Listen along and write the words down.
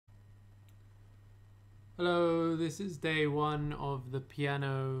Hello, this is day one of the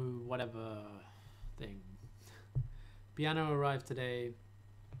piano whatever thing. Piano arrived today,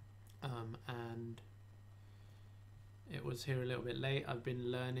 and it was here a little bit late. I've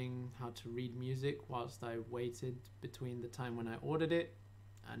been learning how to read music whilst I waited between the time when I ordered it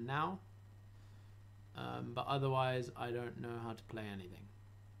and now. But otherwise, I don't know how to play anything.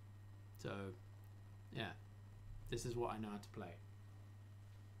 So, yeah, this is what I know how to play.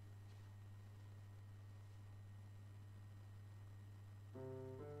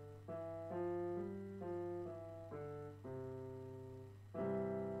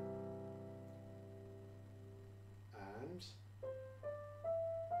 And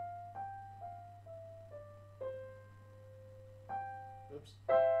oops,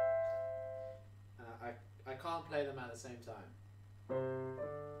 I can't play them at the same time.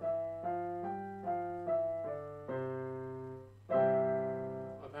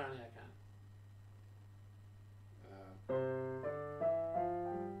 Apparently I can.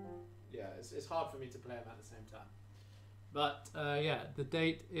 Yeah, it's hard for me to play them at the same time. But yeah, the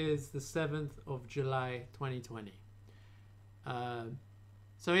date is the 7th of July 2020.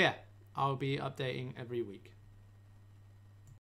 So yeah, I'll be updating every week.